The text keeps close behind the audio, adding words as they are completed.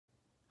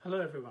Hello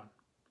everyone.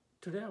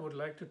 Today I would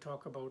like to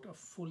talk about a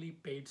fully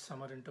paid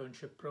summer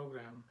internship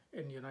program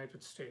in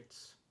United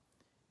States.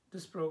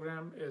 This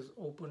program is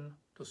open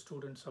to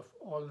students of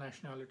all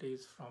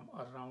nationalities from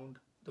around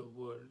the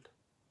world.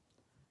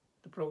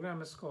 The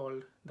program is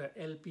called the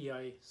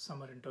LPI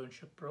Summer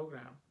Internship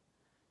Program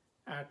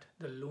at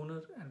the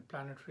Lunar and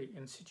Planetary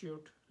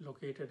Institute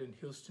located in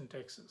Houston,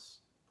 Texas.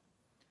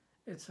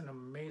 It's an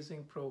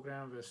amazing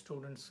program where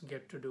students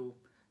get to do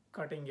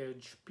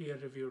cutting-edge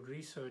peer-reviewed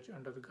research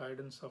under the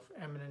guidance of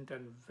eminent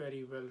and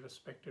very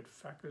well-respected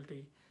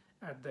faculty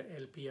at the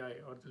LPI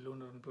or the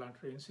Lunar and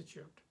Planetary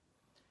Institute.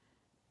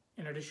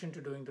 In addition to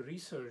doing the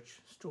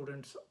research,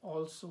 students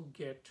also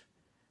get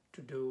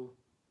to do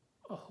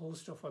a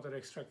host of other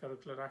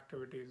extracurricular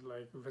activities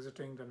like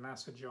visiting the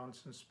NASA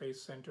Johnson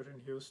Space Center in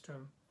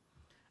Houston,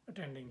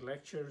 attending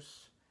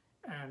lectures,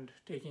 and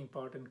taking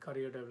part in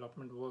career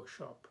development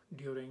workshop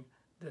during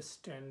this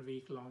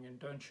 10-week-long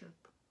internship.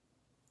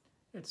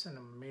 It's an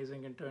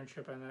amazing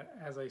internship, and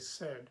as I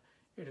said,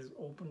 it is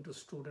open to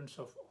students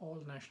of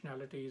all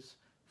nationalities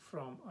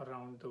from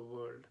around the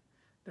world.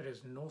 There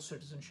is no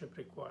citizenship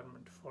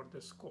requirement for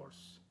this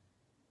course.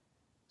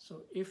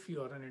 So if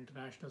you are an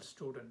international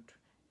student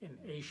in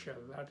Asia,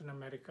 Latin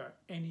America,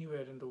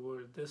 anywhere in the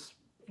world, this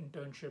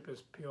internship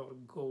is pure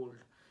gold.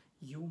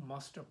 You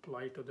must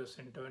apply to this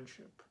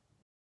internship.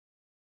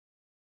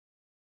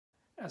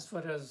 As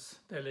far as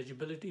the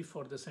eligibility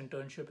for this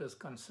internship is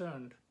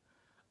concerned,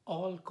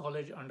 all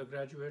college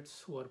undergraduates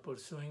who are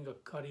pursuing a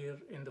career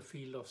in the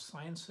field of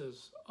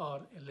sciences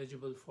are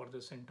eligible for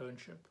this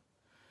internship.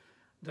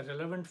 The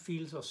relevant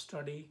fields of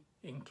study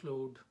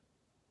include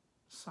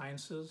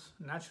sciences,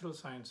 natural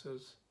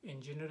sciences,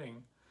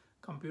 engineering,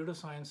 computer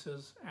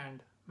sciences,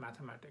 and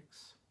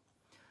mathematics.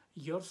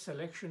 Your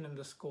selection in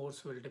this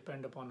course will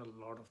depend upon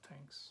a lot of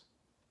things.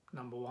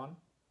 Number one,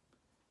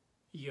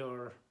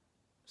 your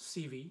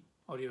CV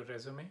or your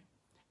resume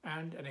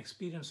and an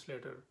experience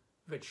letter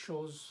which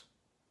shows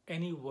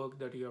any work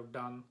that you have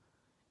done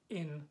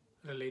in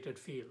related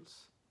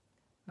fields.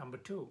 Number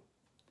two,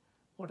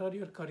 what are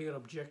your career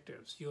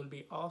objectives? You'll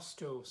be asked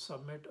to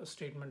submit a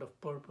statement of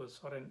purpose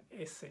or an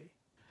essay.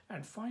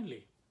 And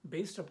finally,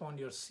 based upon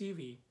your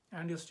CV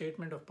and your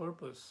statement of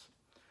purpose,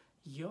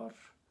 your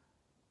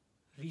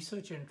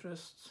research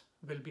interests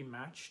will be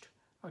matched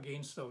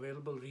against the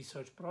available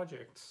research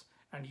projects,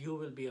 and you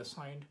will be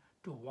assigned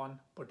to one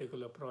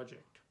particular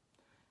project.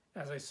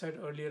 As I said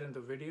earlier in the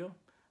video,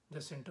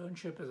 this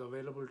internship is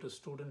available to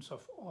students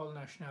of all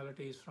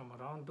nationalities from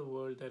around the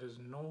world. There is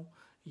no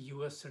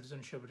US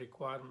citizenship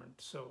requirement.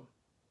 So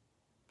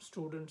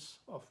students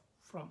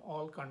from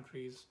all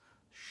countries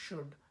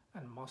should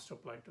and must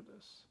apply to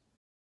this.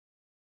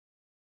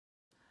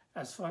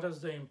 As far as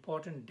the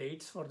important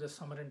dates for the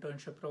summer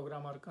internship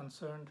program are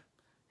concerned,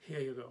 here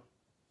you go.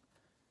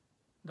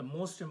 The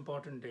most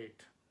important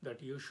date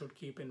that you should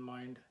keep in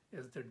mind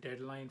is the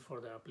deadline for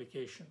the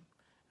application.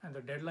 And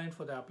the deadline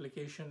for the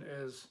application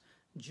is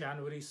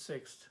January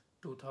 6th,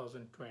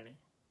 2020.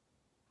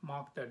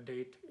 Mark that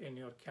date in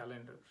your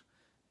calendar.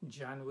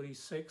 January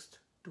 6th,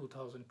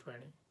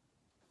 2020.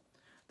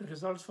 The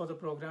results for the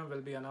program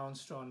will be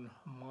announced on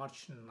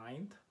March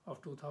 9th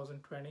of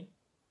 2020.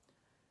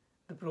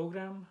 The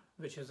program,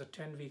 which is a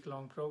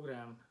 10-week-long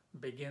program,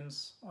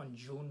 begins on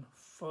June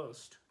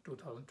 1st,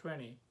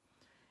 2020.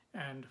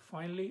 And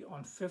finally,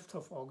 on 5th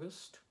of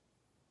August,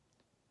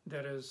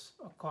 there is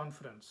a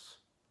conference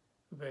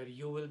where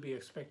you will be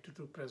expected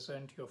to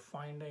present your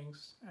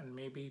findings and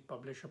maybe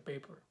publish a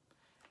paper.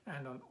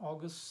 And on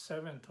August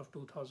 7th of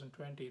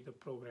 2020, the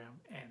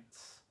program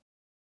ends.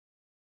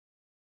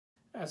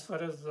 As far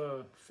as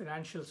the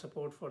financial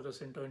support for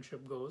this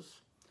internship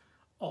goes,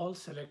 all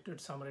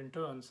selected summer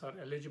interns are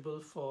eligible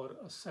for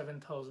a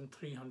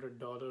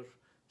 $7,300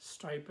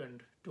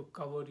 stipend to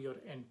cover your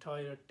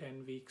entire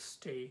 10-week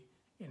stay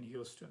in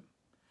Houston.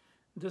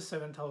 This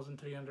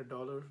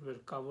 $7,300 will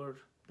cover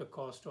the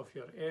cost of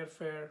your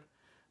airfare,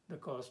 the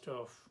cost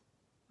of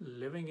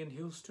living in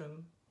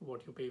Houston,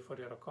 what you pay for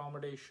your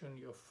accommodation,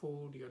 your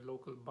food, your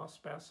local bus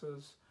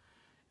passes,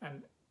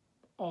 and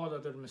all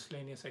other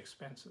miscellaneous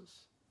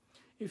expenses.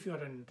 If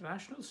you're an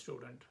international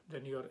student,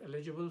 then you're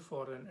eligible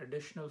for an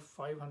additional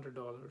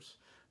 $500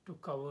 to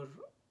cover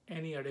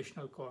any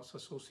additional costs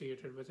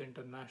associated with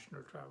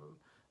international travel,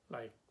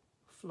 like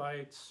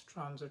flights,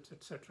 transits,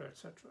 etc.,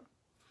 etc.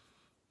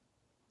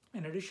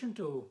 In addition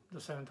to the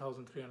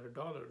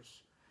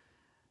 $7,300,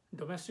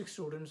 domestic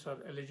students are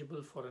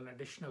eligible for an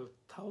additional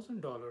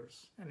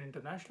 $1,000 and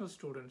international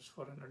students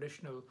for an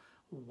additional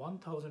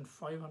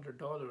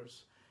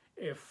 $1,500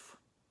 if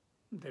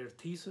their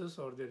thesis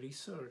or their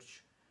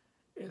research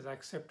is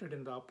accepted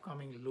in the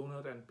upcoming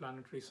Lunar and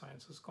Planetary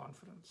Sciences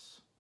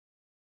Conference.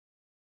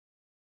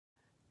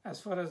 As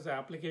far as the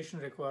application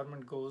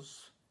requirement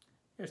goes,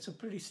 it's a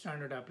pretty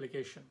standard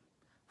application.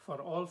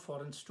 For all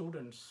foreign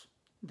students,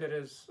 there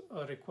is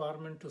a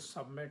requirement to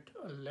submit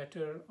a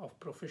letter of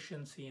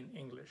proficiency in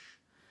English.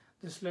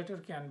 This letter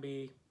can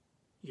be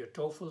your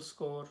TOEFL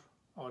score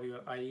or your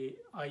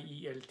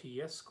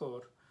IELTS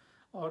score,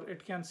 or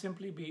it can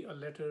simply be a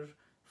letter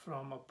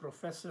from a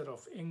professor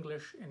of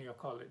English in your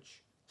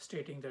college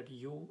stating that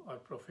you are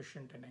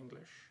proficient in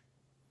English.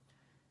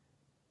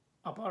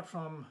 Apart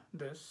from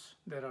this,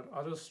 there are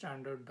other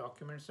standard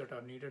documents that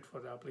are needed for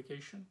the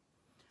application.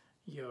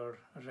 Your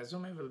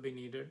resume will be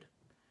needed,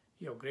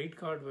 your grade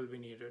card will be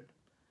needed,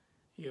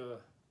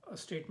 a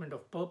statement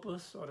of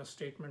purpose or a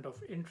statement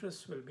of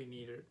interest will be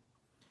needed.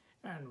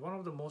 And one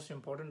of the most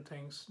important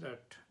things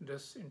that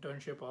this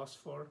internship asks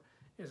for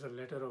is a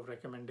letter of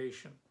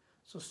recommendation.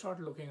 So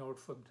start looking out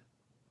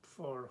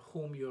for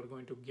whom you're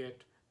going to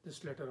get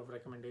this letter of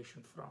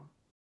recommendation from.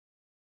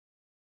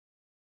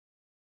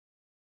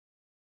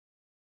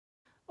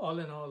 All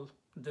in all,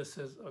 this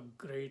is a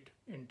great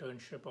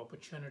internship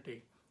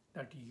opportunity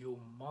that you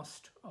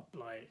must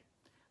apply.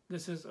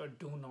 This is a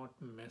do not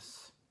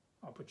miss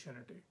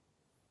opportunity.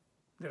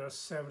 There are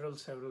several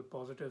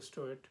positives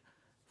to it.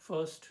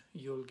 First,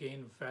 you'll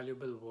gain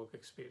valuable work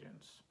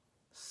experience.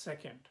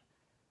 Second,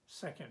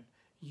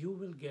 you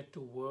will get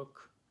to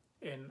work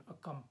in a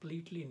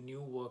completely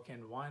new work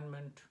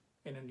environment,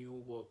 in a new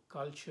work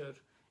culture,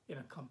 in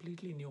a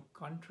completely new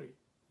country.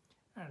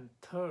 And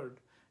third,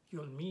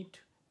 you'll meet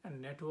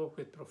and network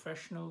with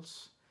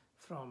professionals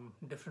from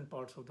different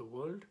parts of the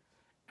world,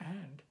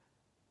 and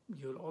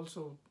you'll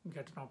also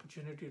get an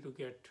opportunity to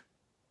get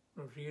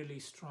really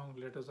strong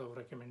letters of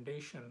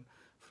recommendation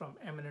from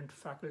eminent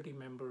faculty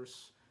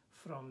members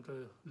from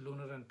the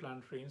Lunar and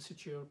Planetary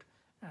Institute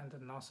and the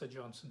NASA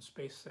Johnson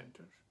Space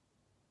Center.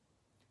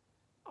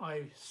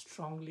 I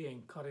strongly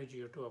encourage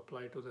you to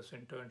apply to this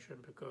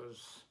internship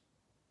because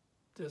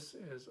this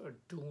is a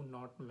do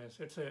not miss.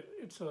 It's an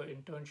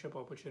internship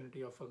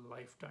opportunity of a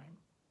lifetime.